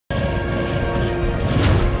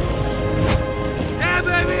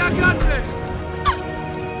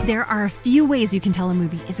There are a few ways you can tell a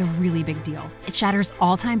movie is a really big deal. It shatters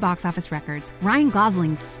all-time box office records. Ryan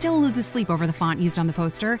Gosling still loses sleep over the font used on the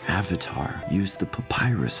poster. Avatar used the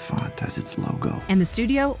papyrus font as its logo. And the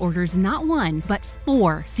studio orders not 1, but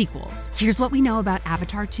 4 sequels. Here's what we know about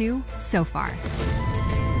Avatar 2 so far.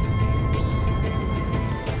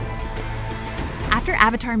 After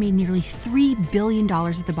Avatar made nearly $3 billion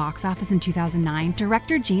at the box office in 2009,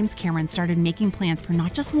 director James Cameron started making plans for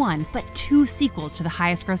not just 1, but 2 sequels to the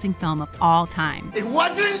highest-grossing film of all time. It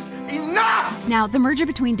wasn't enough! Now, the merger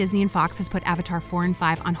between Disney and Fox has put Avatar 4 and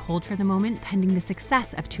 5 on hold for the moment, pending the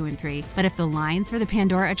success of 2 and 3. But if the lines for the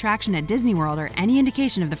Pandora attraction at Disney World are any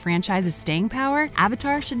indication of the franchise's staying power,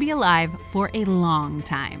 Avatar should be alive for a long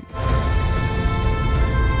time.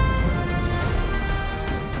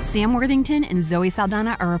 Sam Worthington and Zoe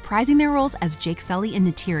Saldana are reprising their roles as Jake Sully and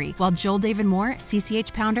Neytiri, while Joel David Moore,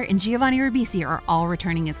 CCH Pounder, and Giovanni Ribisi are all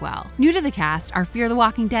returning as well. New to the cast are Fear the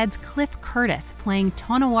Walking Dead's Cliff Curtis, playing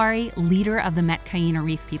Tonawari, leader of the Metkayina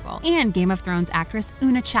Reef people, and Game of Thrones actress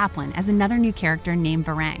Una Chaplin as another new character named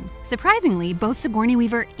Varang. Surprisingly, both Sigourney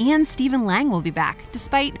Weaver and Stephen Lang will be back,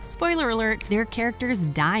 despite, spoiler alert, their characters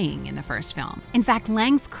dying in the first film. In fact,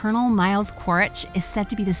 Lang's Colonel Miles Quaritch is said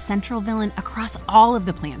to be the central villain across all of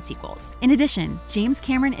the planned sequels. In addition, James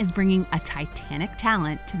Cameron is bringing a Titanic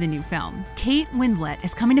talent to the new film. Kate Winslet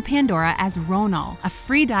is coming to Pandora as Ronal, a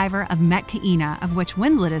free diver of Metkayina, of which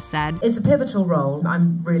Winslet has said, "It's a pivotal role.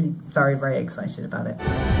 I'm really very, very excited about it."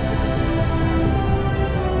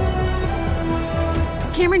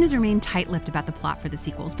 Cameron has remained tight-lipped about the plot for the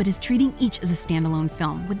sequels, but is treating each as a standalone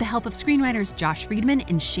film, with the help of screenwriters Josh Friedman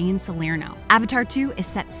and Shane Salerno. Avatar 2 is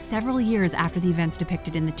set several years after the events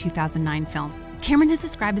depicted in the 2009 film. Cameron has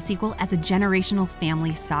described the sequel as a generational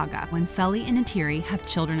family saga when Sully and Neytiri have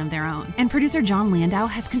children of their own. And producer John Landau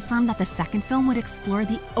has confirmed that the second film would explore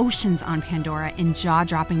the oceans on Pandora in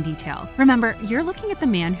jaw-dropping detail. Remember, you're looking at the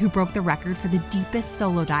man who broke the record for the deepest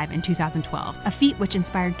solo dive in 2012, a feat which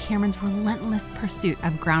inspired Cameron's relentless pursuit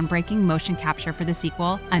of groundbreaking motion capture for the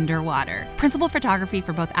sequel, Underwater. Principal photography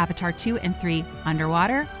for both Avatar 2 and 3,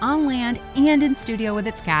 Underwater, on land, and in studio with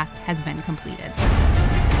its cast, has been completed.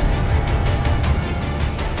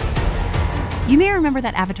 You may remember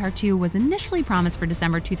that Avatar 2 was initially promised for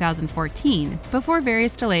December 2014, before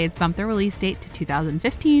various delays bumped the release date to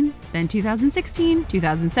 2015, then 2016,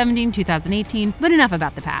 2017, 2018, but enough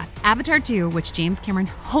about the past. Avatar 2, which James Cameron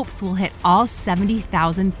hopes will hit all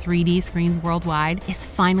 70,000 3D screens worldwide, is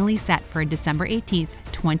finally set for a December 18th,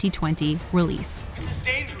 2020 release. This is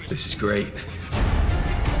dangerous. This is great.